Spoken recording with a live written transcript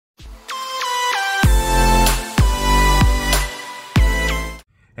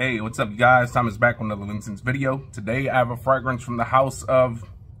Hey, what's up, you guys? Tom is back with another LinScents video. Today I have a fragrance from the house of,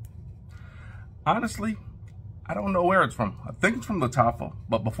 honestly, I don't know where it's from. I think it's from Lattafa.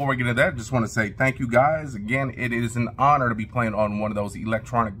 But before we get into that, I just want to say thank you guys. Again, it is an honor to be playing on one of those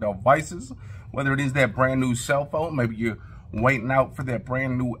electronic devices. Whether it is that brand new cell phone, maybe you're waiting out for that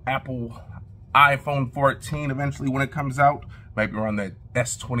brand new Apple iPhone 14 eventually when it comes out. Maybe you're on that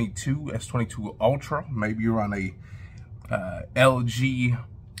S22 Ultra. Maybe you're on a LG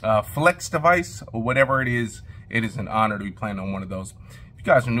Flex device or whatever it is an honor to be playing on one of those. If you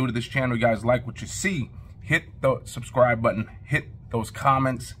guys are new to this channel, you guys like what you see, hit the subscribe button, hit those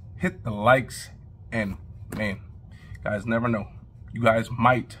comments, hit the likes, and man, guys never know. You guys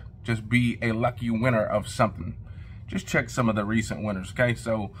might just be a lucky winner of something. Just check some of the recent winners, okay?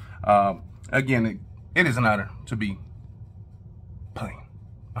 So, again, it is an honor to be playing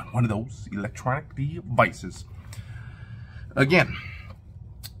on one of those electronic devices. Again,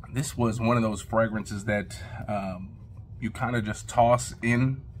 this was one of those fragrances that you kind of just toss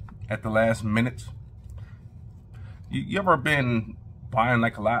in at the last minute. You ever been buying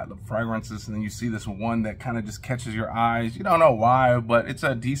like a lot of fragrances and then you see this one that kind of just catches your eyes? You don't know why, but it's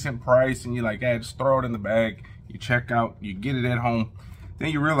a decent price and you're like, hey, just throw it in the bag. You check out, you get it at home. Then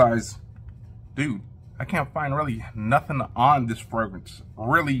you realize, dude, I can't find really nothing on this fragrance.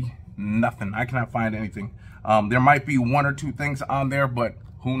 Really nothing. I cannot find anything. There might be one or two things on there, but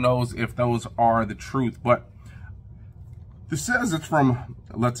who knows if those are the truth. But this says it's from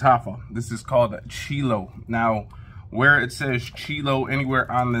Lattafa. This is called Chillo. Now, where it says Chillo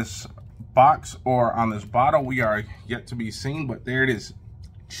anywhere on this box or on this bottle, we are yet to be seen, but there it is,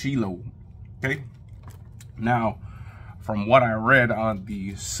 Chillo, okay? Now, from what I read on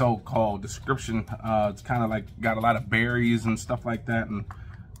the so-called description, it's kind of like got a lot of berries and stuff like that, and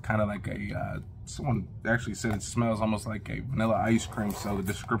kind of like a, someone actually said it smells almost like a vanilla ice cream, so the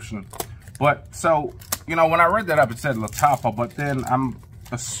description. But, so, you know, when I read that up, it said Lattafa, but then I'm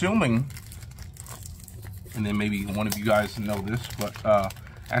assuming, and then maybe one of you guys know this, but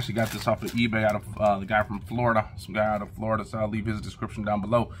actually got this off of eBay out of the guy from Florida, some guy out of Florida, so I'll leave his description down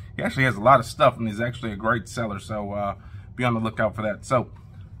below. He actually has a lot of stuff, and he's actually a great seller, so be on the lookout for that. So,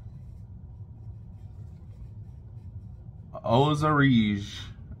 Ozarige,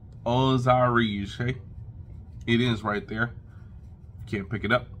 hey? It is right there. Can't pick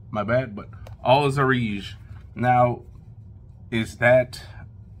it up, my bad, but Ozarige. Now, is that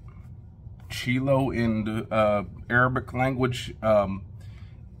Chillo in the Arabic language?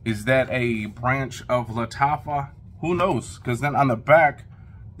 Is that a branch of Lattafa? Who knows? Because then on the back,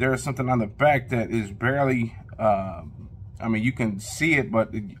 there is something on the back that is barely, I mean, you can see it,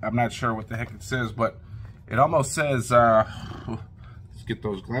 but I'm not sure what the heck it says, but it almost says, let's get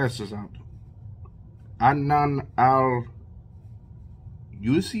those glasses out. Anan al-Yusi?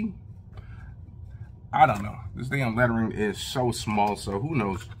 I don't know. This damn lettering is so small, so who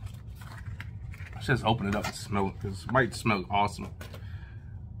knows? Let's just open it up and smell it, because it might smell awesome.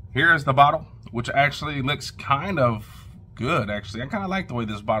 Here's the bottle, which actually looks kind of good, actually. I kind of like the way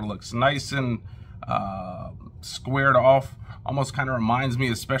this bottle looks. Nice and squared off. Almost kind of reminds me,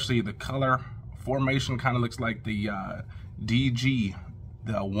 especially the color formation, kind of looks like the DG,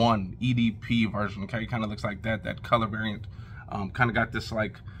 the 1 EDP version, okay? Kind of looks like that color variant. Kind of got this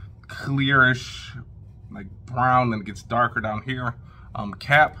like clearish, like brown, and it gets darker down here.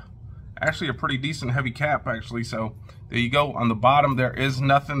 Cap, actually a pretty decent heavy cap, actually. So there you go. On the bottom, there is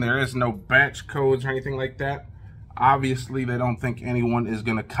nothing. There is no batch codes or anything like that. Obviously, they don't think anyone is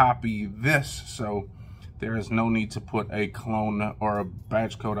going to copy this, so there is no need to put a clone or a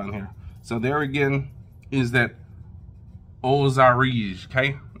batch code on here. So there again is that Ozarige,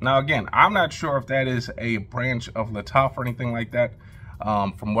 okay? Now again, I'm not sure if that is a branch of Lattafa or anything like that.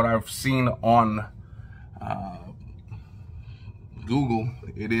 From what I've seen on Google,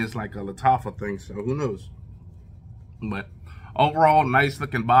 it is like a Lattafa thing, so who knows? But overall, nice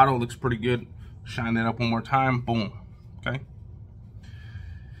looking bottle, looks pretty good. Shine that up one more time, boom, okay?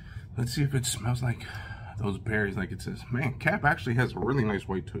 Let's see if it smells like those berries like it says. Man, cap actually has a really nice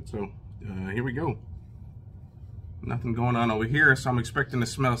weight to it, so here we go. Nothing going on over here, so I'm expecting to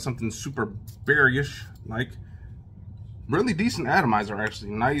smell something super berryish, like really decent atomizer, actually.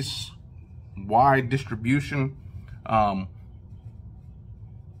 Nice, wide distribution.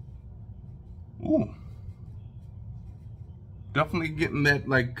 Ooh. Definitely getting that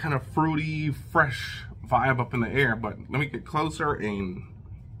like kind of fruity, fresh vibe up in the air, but let me get closer and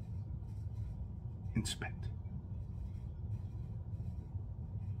inspect.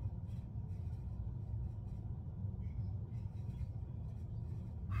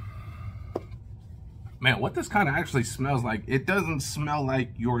 Man, what this kind of actually smells like, it doesn't smell like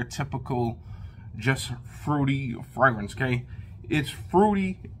your typical just fruity fragrance, okay? It's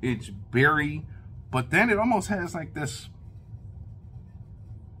fruity, it's berry, but then it almost has like this,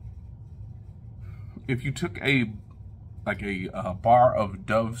 if you took a bar of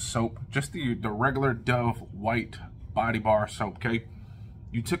Dove soap, just the regular Dove white body bar soap, okay?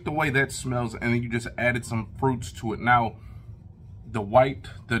 You took the way that smells and then you just added some fruits to it. Now, the white,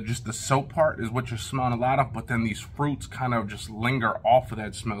 just the soap part is what you're smelling a lot of, but then these fruits kind of just linger off of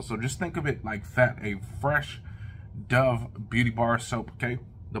that smell. So just think of it like that, a fresh Dove beauty bar soap, okay?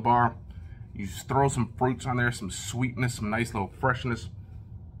 The bar, you just throw some fruits on there, some sweetness, some nice little freshness.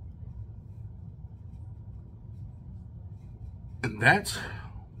 And that's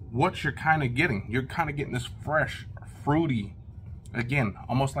what you're kind of getting. You're kind of getting this fresh, fruity, again,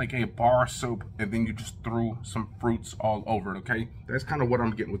 almost like a bar soap, and then you just threw some fruits all over it, okay? That's kind of what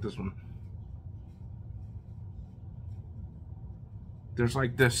I'm getting with this one. There's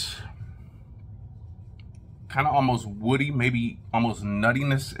like this kind of almost woody, maybe almost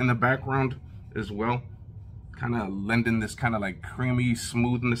nuttiness in the background as well. Kind of lending this kind of like creamy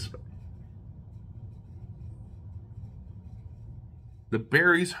smoothness. The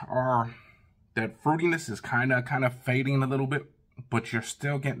berries are, that fruitiness is kind of fading a little bit, but you're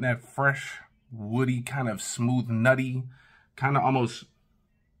still getting that fresh, woody, kind of smooth, nutty, kind of almost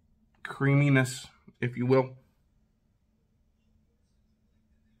creaminess, if you will.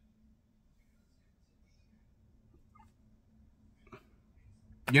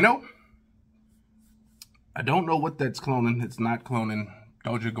 You know, I don't know what that's cloning. It's not cloning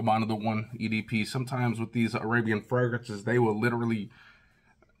Dolce & Gabbana the One EDP. Sometimes with these Arabian fragrances, they will literally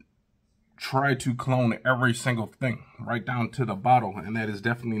try to clone every single thing right down to the bottle, and that is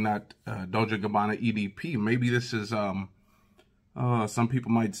definitely not Dolce & Gabbana EDP. Maybe this is some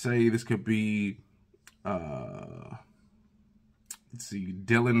people might say this could be let's see,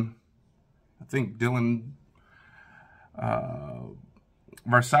 Dylan, I think Dylan,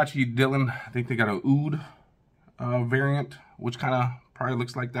 Versace Dylan, I think they got a oud variant, which kind of probably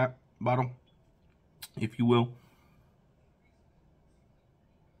looks like that bottle, if you will.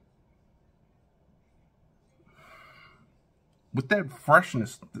 With that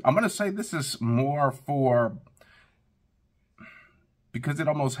freshness, I'm going to say this is more for, because it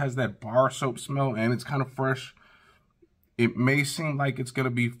almost has that bar soap smell and it's kind of fresh. It may seem like it's going to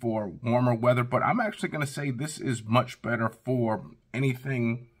be for warmer weather, but I'm actually going to say this is much better for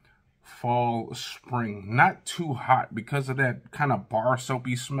anything fall, spring. Not too hot because of that kind of bar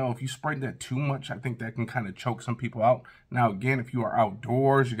soapy smell. If you spray that too much, I think that can kind of choke some people out. Now, again, if you are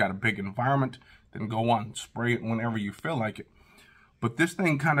outdoors, you got a big environment, then go on, spray it whenever you feel like it. But this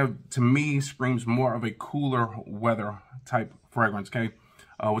thing kind of, to me, screams more of a cooler weather type fragrance, okay?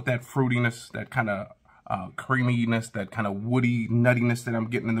 With that fruitiness, that kind of creaminess, that kind of woody nuttiness that I'm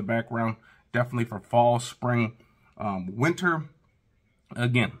getting in the background. Definitely for fall, spring, winter.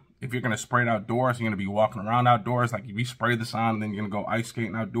 Again, if you're going to spray it outdoors, you're going to be walking around outdoors. Like if you spray this on, then you're going to go ice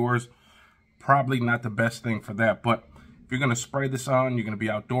skating outdoors. Probably not the best thing for that. But if you're going to spray this on, you're going to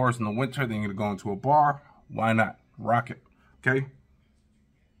be outdoors in the winter, then you're going to go into a bar. Why not? Rock it, okay?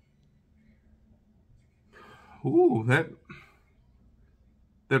 Ooh, that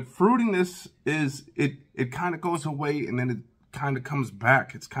fruitiness is, it kind of goes away and then it kind of comes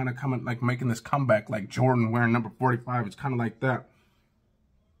back. It's kind of coming, like making this comeback like Jordan wearing number 45. It's kind of like that.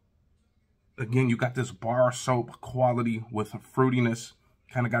 Again, you got this bar soap quality with a fruitiness.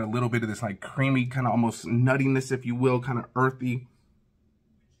 Kind of got a little bit of this like creamy, kind of almost nuttiness, if you will, kind of earthy.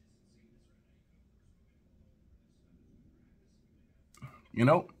 You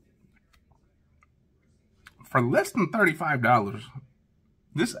know, for less than $35,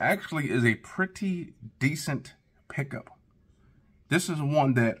 this actually is a pretty decent pickup. This is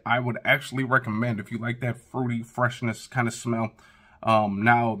one that I would actually recommend if you like that fruity freshness kind of smell.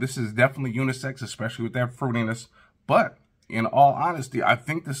 Now, this is definitely unisex, especially with that fruitiness. But in all honesty, I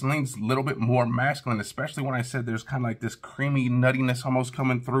think this leans a little bit more masculine, especially when I said there's kind of like this creamy nuttiness almost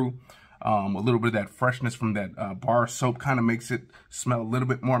coming through. A little bit of that freshness from that bar soap kind of makes it smell a little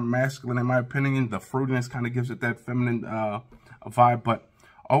bit more masculine, in my opinion. The fruitiness kind of gives it that feminine vibe. But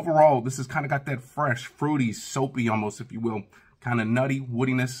overall, this has kind of got that fresh, fruity, soapy almost, if you will, kind of nutty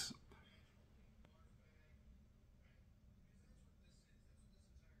woodiness.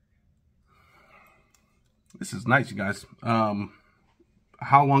 This is nice, you guys.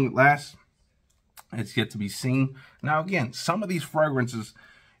 How long it lasts, it's yet to be seen. Now, again, some of these fragrances,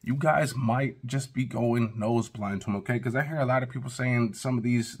 you guys might just be going nose blind to them, okay? Because I hear a lot of people saying some of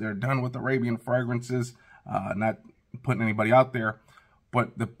these, they're done with Arabian fragrances, not putting anybody out there.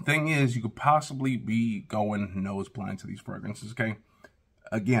 But the thing is, you could possibly be going nose blind to these fragrances, okay?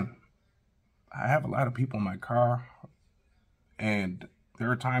 Again, I have a lot of people in my car, and there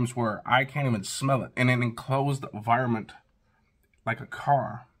are times where I can't even smell it in an enclosed environment like a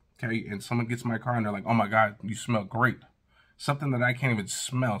car, okay? And someone gets in my car and they're like, oh my God, you smell great. Something that I can't even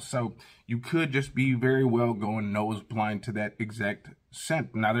smell. So you could just be very well going nose blind to that exact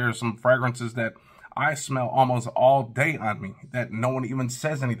scent. Now, there are some fragrances that I smell almost all day on me that no one even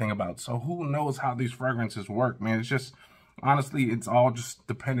says anything about. So who knows how these fragrances work, man? It's just, honestly, it's all just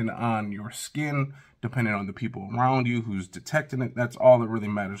dependent on your skin, depending on the people around you who's detecting it. That's all that really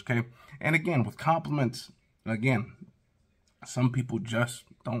matters, okay? And again, with compliments, again, some people just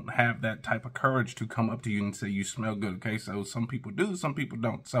don't have that type of courage to come up to you and say you smell good, okay? So some people do, some people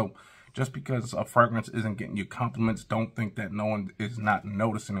don't. So just because a fragrance isn't getting you compliments, don't think that no one is not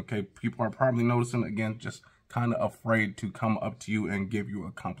noticing, okay? People are probably noticing, again, just kind of afraid to come up to you and give you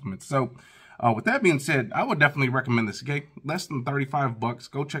a compliment. So with that being said, I would definitely recommend this, okay? Less than 35 bucks.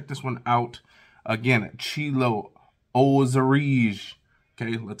 Go check this one out. Again, Chillo Ozarige,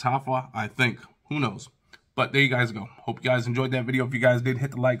 okay? Lattafa, I think. Who knows? But there you guys go. Hope you guys enjoyed that video. If you guys did,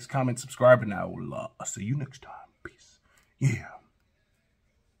 hit the likes, comment, subscribe, and I will see you next time. Peace. Yeah.